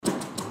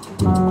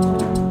Hello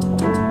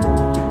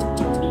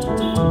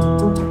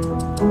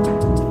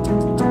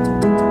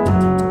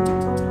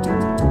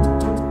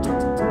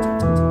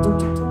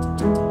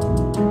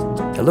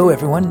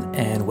everyone,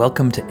 and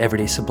welcome to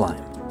Everyday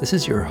Sublime. This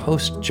is your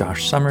host,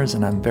 Josh Summers,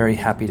 and I'm very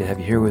happy to have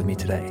you here with me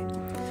today.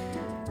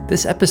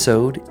 This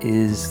episode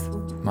is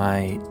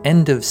my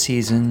end of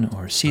season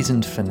or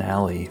season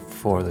finale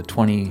for the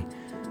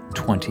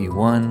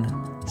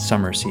 2021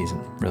 summer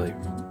season, really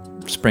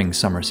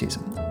spring-summer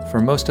season. For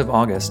most of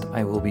August,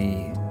 I will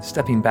be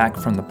stepping back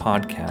from the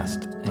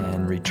podcast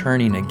and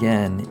returning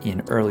again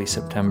in early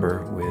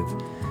September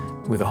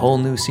with a whole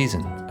new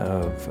season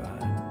of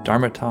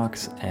Dharma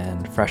Talks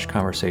and fresh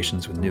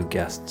conversations with new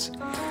guests.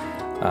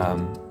 I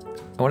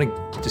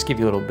want to just give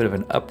you a little bit of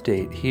an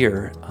update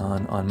here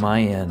on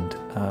my end.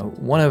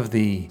 One of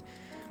the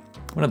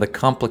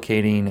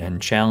complicating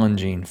and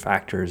challenging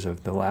factors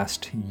of the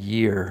last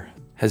year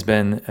has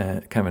been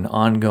kind of an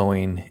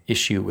ongoing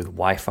issue with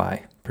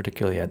Wi-Fi,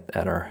 particularly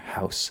at our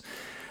house.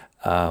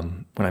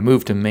 When I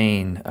moved to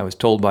Maine, I was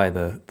told by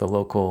the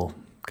local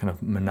kind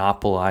of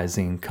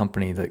monopolizing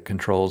company that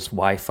controls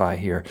Wi-Fi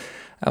here,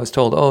 I was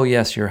told, oh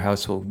yes, your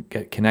house will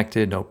get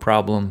connected, no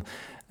problem.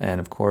 And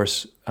of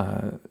course,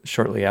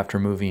 shortly after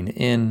moving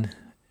in,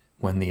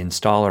 when the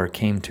installer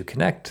came to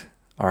connect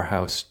our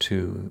house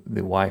to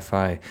the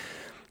Wi-Fi,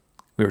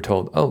 we were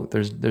told, oh,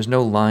 there's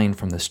no line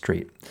from the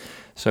street.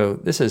 So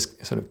this has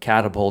sort of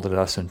catapulted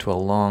us into a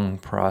long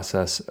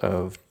process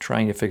of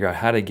trying to figure out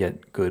how to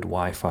get good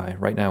Wi-Fi.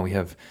 Right now we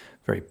have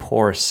very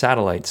poor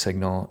satellite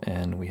signal,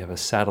 and we have a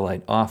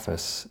satellite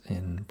office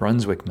in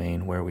Brunswick,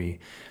 Maine, where we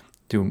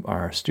do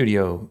our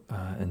studio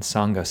and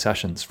Sangha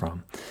sessions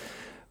from.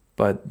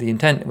 But the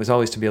intent was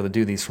always to be able to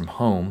do these from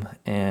home,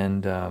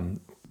 and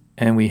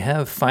we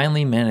have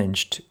finally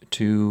managed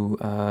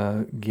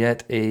to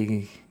get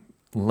a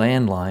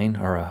landline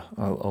or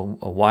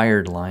a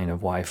wired line of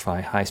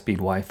Wi-Fi, high-speed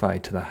Wi-Fi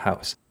to the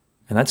house.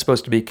 And that's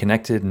supposed to be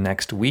connected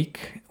next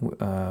week,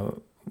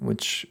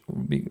 which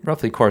will be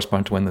roughly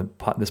correspond to when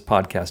this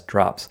podcast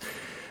drops.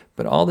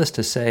 But all this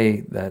to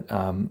say that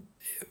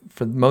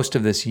for most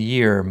of this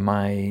year,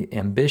 my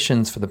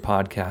ambitions for the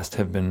podcast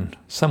have been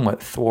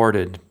somewhat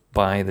thwarted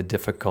by the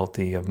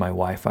difficulty of my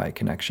Wi-Fi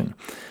connection.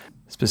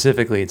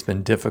 Specifically, it's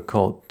been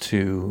difficult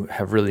to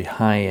have really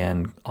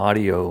high-end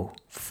audio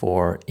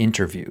for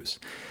interviews,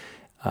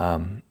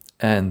 and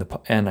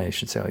I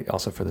should say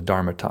also for the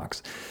Dharma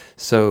Talks.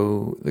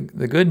 So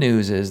the good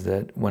news is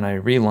that when I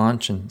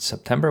relaunch in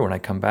September, when I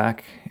come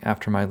back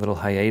after my little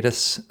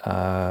hiatus,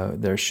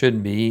 there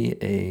should be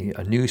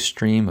a new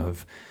stream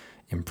of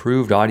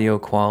improved audio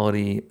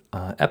quality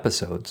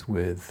episodes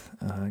with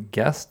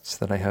guests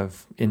that I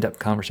have in-depth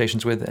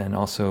conversations with, and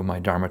also my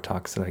Dharma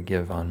Talks that I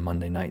give on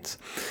Monday nights.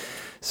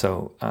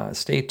 So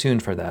stay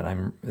tuned for that.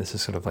 This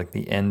is sort of like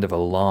the end of a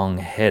long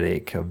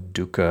headache of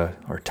dukkha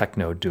or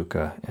techno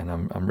dukkha, and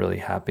I'm really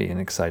happy and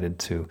excited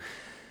to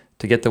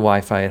get the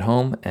Wi-Fi at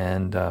home.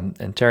 And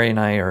Terry and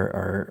I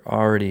are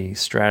already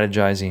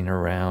strategizing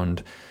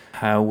around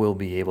how we'll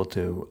be able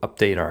to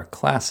update our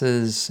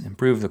classes,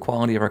 improve the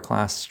quality of our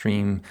class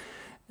stream,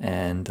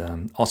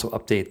 and also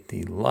update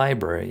the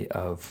library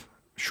of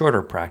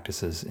shorter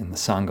practices in the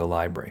Sangha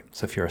library.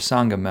 So if you're a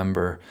Sangha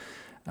member,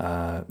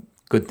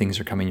 good things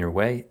are coming your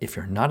way. If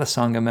you're not a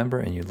Sangha member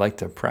and you'd like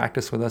to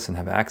practice with us and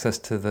have access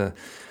to the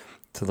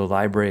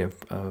library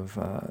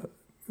of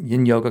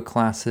Yin Yoga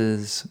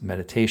classes,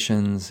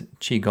 meditations,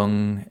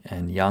 Qigong,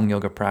 and Yang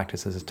Yoga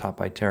practices taught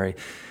by Terry,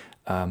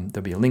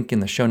 there'll be a link in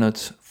the show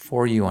notes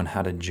for you on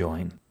how to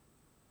join.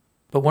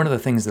 But one of the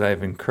things that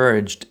I've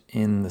encouraged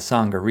in the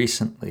Sangha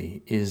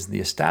recently is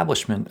the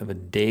establishment of a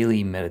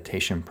daily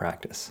meditation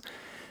practice.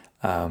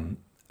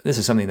 This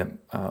is something that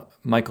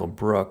Michael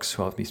Brooks,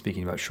 who I'll be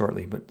speaking about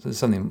shortly, but this is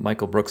something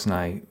Michael Brooks and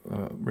I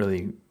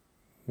really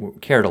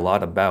cared a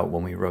lot about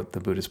when we wrote the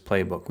Buddhist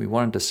Playbook. We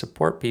wanted to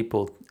support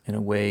people in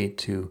a way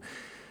to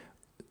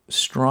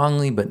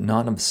strongly but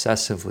not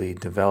obsessively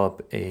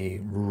develop a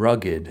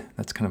rugged,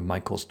 that's kind of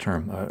Michael's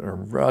term, a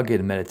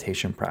rugged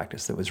meditation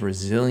practice that was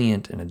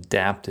resilient and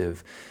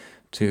adaptive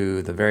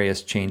to the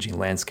various changing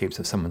landscapes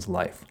of someone's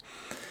life.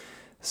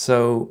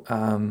 So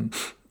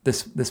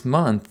this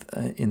month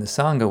in the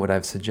Sangha, what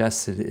I've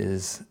suggested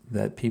is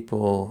that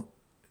people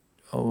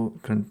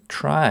can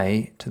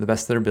try to the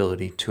best of their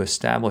ability to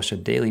establish a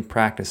daily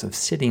practice of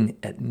sitting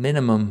at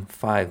minimum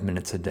 5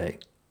 minutes a day.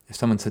 If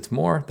someone sits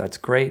more, that's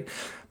great,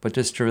 but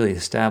just to really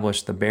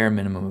establish the bare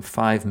minimum of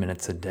 5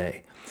 minutes a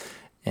day.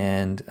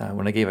 And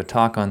when I gave a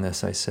talk on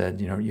this, I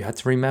said, you have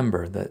to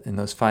remember that in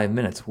those 5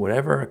 minutes,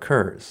 whatever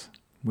occurs,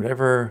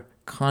 whatever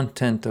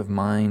content of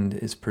mind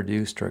is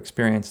produced or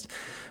experienced,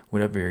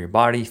 whatever your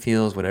body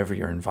feels, whatever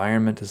your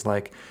environment is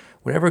like,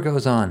 whatever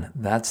goes on,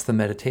 that's the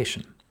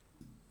meditation.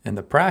 And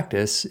the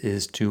practice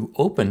is to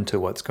open to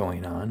what's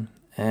going on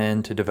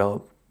and to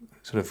develop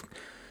sort of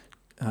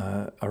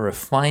a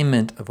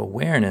refinement of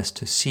awareness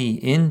to see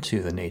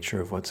into the nature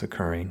of what's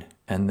occurring,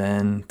 and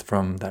then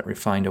from that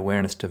refined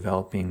awareness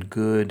developing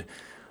good,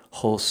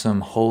 wholesome,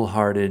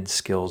 wholehearted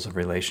skills of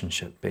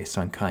relationship based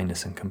on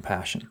kindness and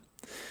compassion.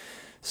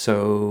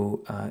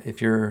 So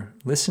if you're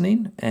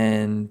listening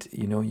and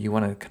you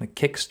want to kind of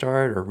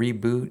kickstart or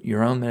reboot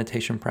your own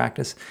meditation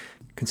practice,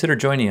 consider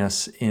joining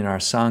us in our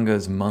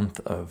Sangha's month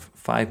of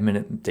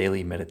 5-minute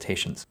daily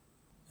meditations.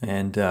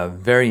 And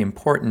very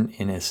important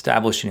in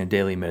establishing a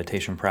daily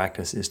meditation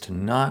practice is to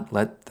not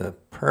let the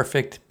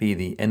perfect be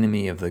the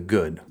enemy of the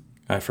good.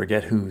 I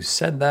forget who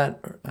said that,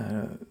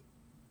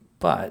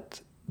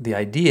 but the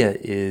idea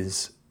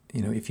is,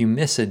 if you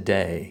miss a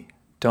day,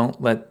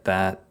 don't let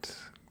that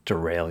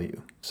derail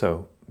you.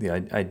 So the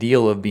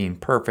ideal of being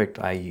perfect,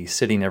 i.e.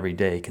 sitting every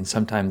day, can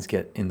sometimes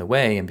get in the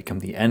way and become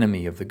the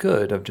enemy of the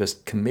good of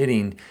just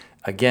committing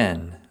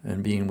again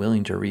and being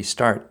willing to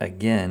restart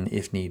again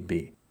if need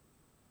be.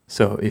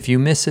 So if you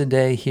miss a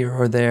day here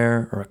or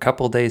there, or a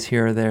couple days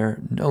here or there,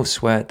 no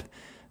sweat,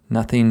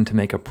 nothing to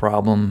make a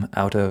problem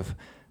out of,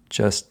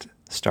 just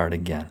start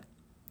again.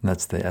 And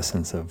that's the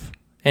essence of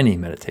any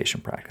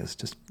meditation practice,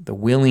 just the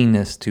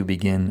willingness to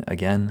begin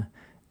again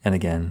and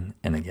again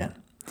and again.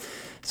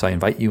 So I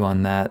invite you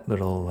on that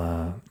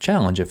little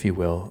challenge, if you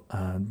will,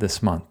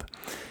 this month.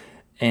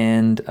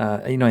 And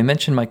I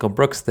mentioned Michael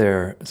Brooks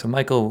there. So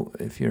Michael,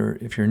 if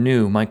you're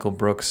new, Michael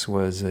Brooks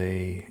was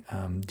a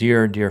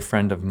dear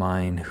friend of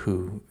mine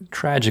who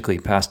tragically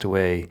passed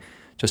away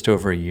just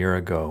over a year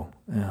ago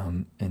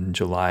in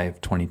July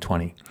of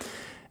 2020.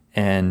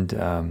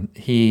 And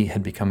he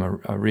had become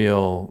a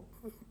real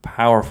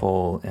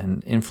powerful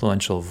and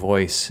influential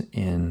voice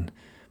in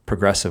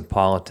progressive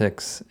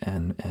politics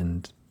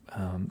and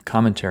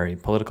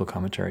political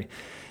commentary.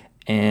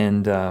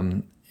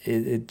 And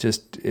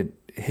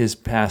his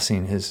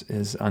passing,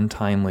 his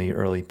untimely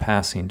early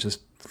passing,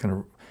 just kind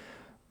of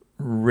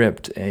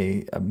ripped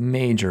a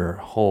major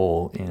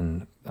hole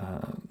in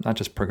not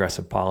just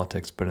progressive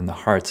politics, but in the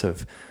hearts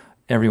of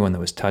everyone that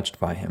was touched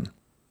by him.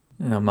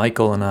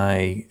 Michael and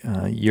I,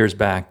 years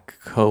back,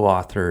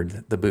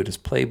 co-authored The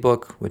Buddhist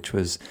Playbook, which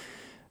was,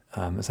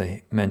 as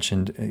I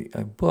mentioned,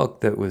 a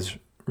book that was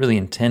really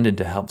intended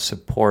to help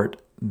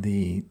support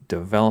the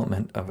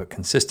development of a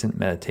consistent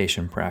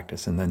meditation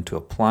practice and then to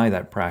apply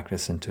that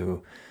practice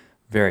into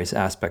various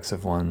aspects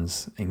of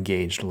one's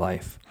engaged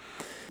life.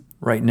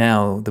 Right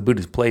now, The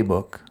Buddhist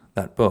Playbook,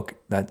 that book,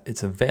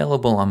 it's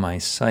available on my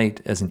site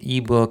as an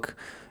ebook,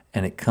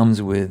 and it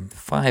comes with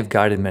 5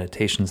 guided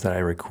meditations that I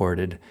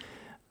recorded.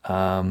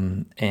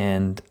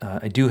 And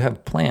I do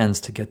have plans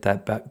to get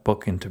that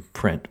book into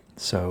print.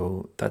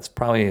 So that's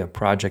probably a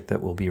project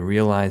that will be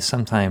realized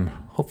sometime,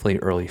 hopefully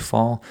early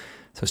fall.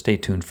 So stay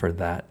tuned for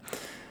that.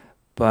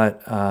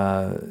 But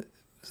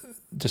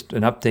just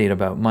an update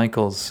about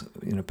Michael's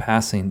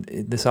passing.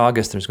 This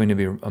August, there's going to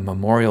be a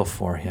memorial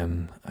for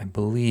him, I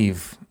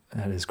believe,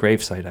 at his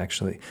gravesite,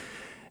 actually.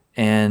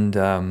 And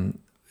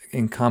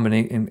in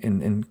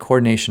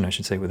coordination, I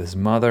should say, with his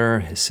mother,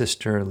 his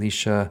sister,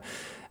 Alicia,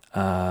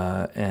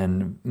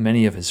 and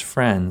many of his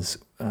friends,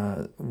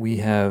 we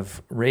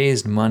have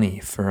raised money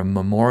for a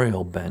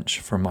memorial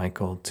bench for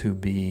Michael to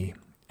be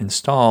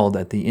installed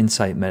at the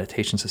Insight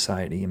Meditation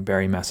Society in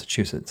Barre,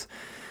 Massachusetts.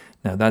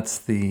 Now, that's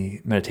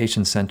the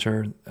meditation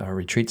center,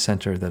 retreat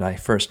center that I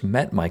first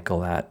met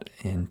Michael at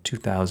in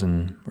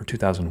 2000 or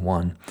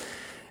 2001.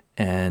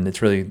 And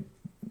it's really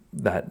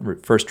that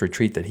first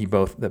retreat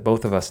that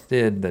both of us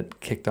did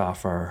that kicked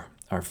off our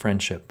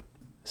friendship.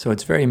 So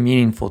it's very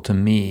meaningful to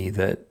me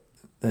that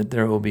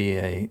there will be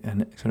a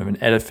sort of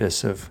an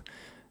edifice of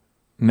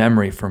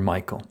memory for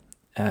Michael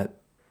at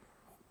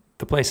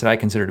the place that I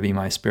consider to be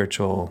my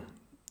spiritual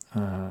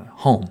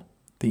home,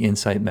 the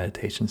Insight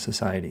Meditation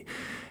Society.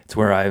 It's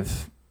where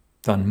I've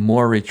done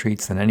more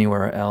retreats than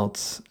anywhere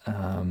else,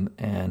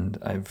 and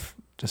I've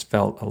just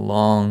felt a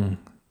long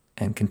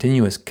and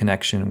continuous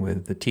connection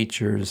with the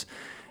teachers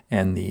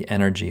and the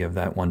energy of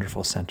that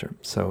wonderful center.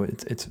 So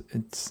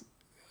it's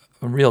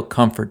a real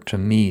comfort to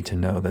me to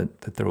know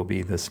that there will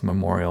be this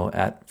memorial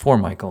for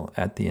Michael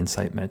at the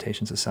Insight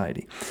Meditation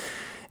Society.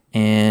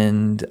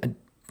 And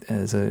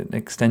as an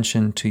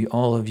extension to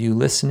all of you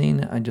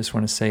listening, I just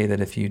want to say that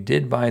if you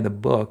did buy the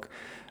book,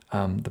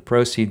 the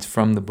proceeds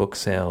from the book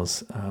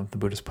sales of the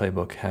Buddhist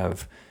Playbook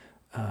have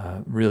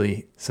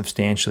really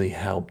substantially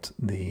helped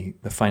the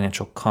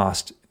financial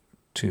cost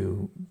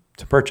to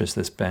purchase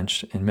this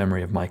bench in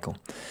memory of Michael.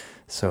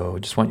 So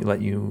just want to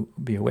let you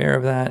be aware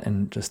of that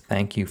and just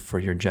thank you for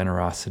your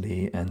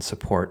generosity and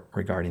support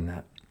regarding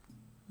that.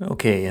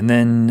 Okay, and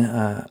then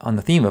on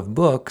the theme of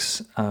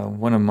books,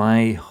 one of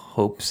my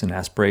hopes and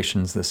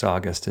aspirations this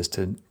August is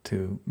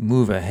to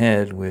move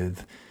ahead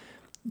with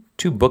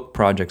 2 book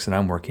projects that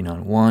I'm working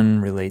on.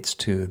 One relates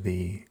to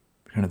the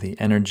kind of the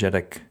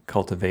energetic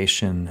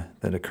cultivation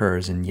that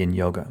occurs in yin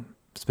yoga,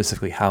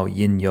 specifically how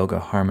yin yoga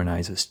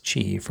harmonizes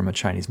qi from a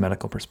Chinese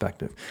medical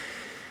perspective.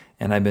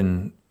 And I've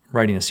been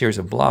writing a series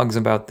of blogs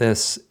about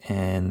this,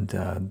 and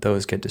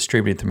those get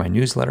distributed through my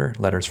newsletter,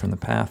 Letters from the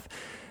Path.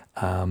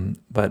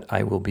 But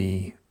I will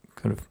be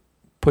kind of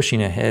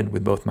pushing ahead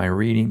with both my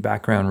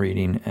background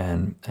reading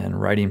and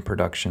writing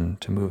production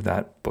to move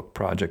that book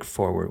project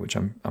forward, which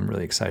I'm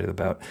really excited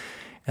about.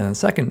 And the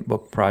second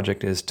book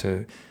project is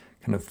to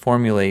kind of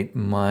formulate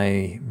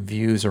my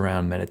views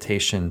around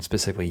meditation,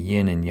 specifically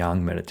yin and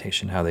yang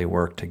meditation, how they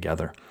work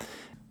together.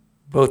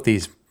 Both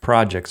these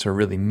projects are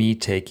really me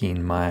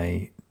taking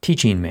my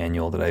teaching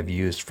manual that I've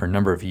used for a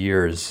number of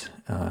years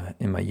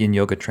in my yin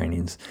yoga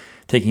trainings,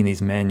 taking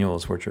these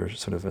manuals, which are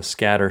sort of a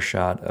scatter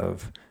shot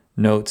of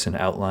notes and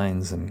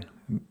outlines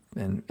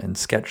and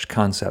sketch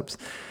concepts,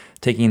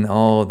 taking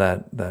all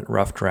that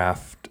rough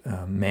draft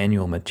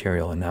manual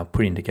material and now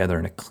putting together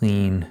in a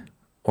clean,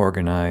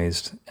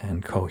 organized,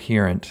 and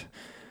coherent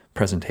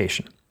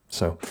presentation.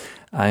 So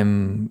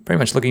I'm very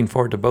much looking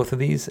forward to both of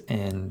these,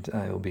 and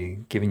I will be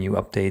giving you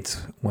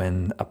updates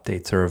when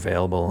updates are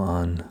available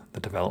on the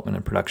development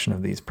and production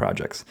of these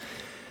projects.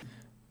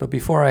 But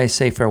before I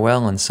say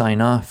farewell and sign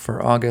off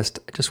for August,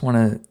 I just want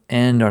to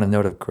end on a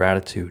note of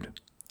gratitude.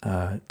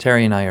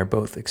 Terry and I are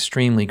both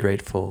extremely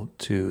grateful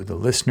to the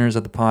listeners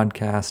of the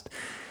podcast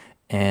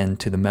and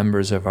to the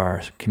members of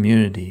our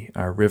community,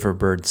 our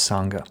Riverbird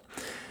Sangha.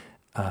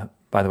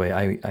 By the way,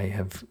 I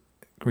have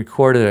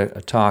recorded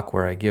a talk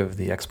where I give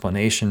the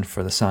explanation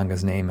for the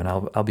Sangha's name, and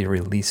I'll be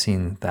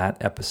releasing that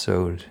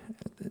episode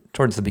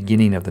towards the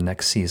beginning of the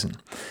next season.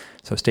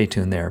 So stay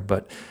tuned there.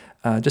 But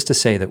just to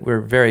say that we're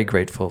very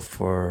grateful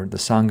for the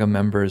Sangha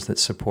members that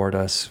support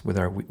us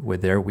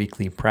with their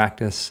weekly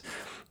practice,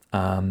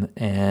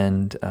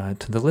 and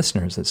to the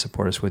listeners that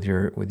support us with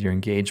your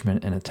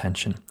engagement and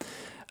attention.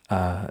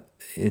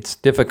 It's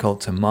difficult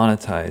to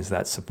monetize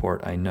that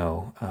support, I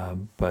know,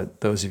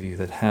 but those of you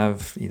that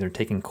have either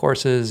taken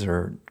courses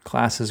or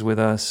classes with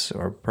us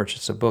or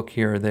purchased a book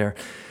here or there,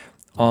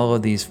 all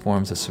of these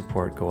forms of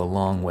support go a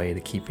long way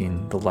to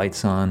keeping the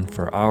lights on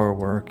for our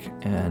work,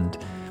 and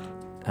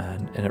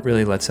it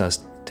really lets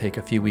us take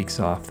a few weeks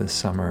off this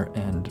summer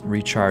and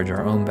recharge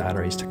our own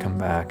batteries to come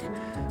back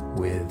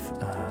with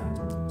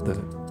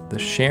the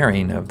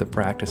sharing of the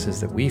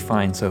practices that we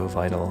find so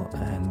vital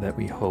and that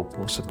we hope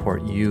will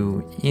support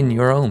you in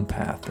your own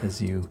path as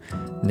you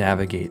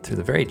navigate through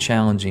the very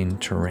challenging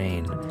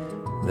terrain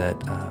that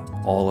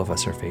all of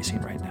us are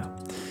facing right now.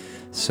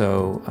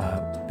 So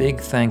big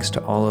thanks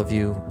to all of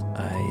you.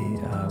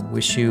 I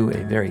wish you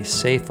a very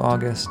safe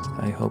August.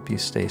 I hope you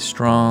stay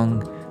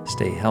strong,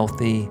 stay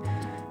healthy,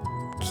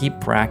 keep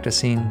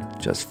practicing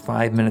just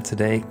 5 minutes a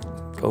day.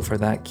 Go for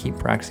that. Keep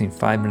practicing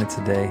 5 minutes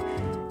a day.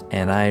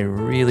 And I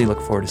really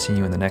look forward to seeing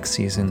you in the next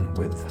season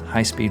with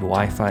high-speed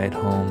Wi-Fi at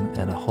home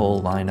and a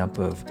whole lineup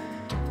of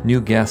new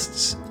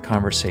guests,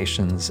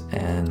 conversations,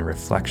 and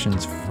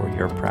reflections for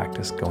your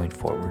practice going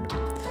forward.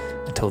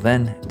 Until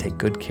then, take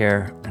good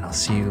care, and I'll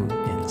see you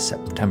in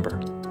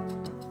September.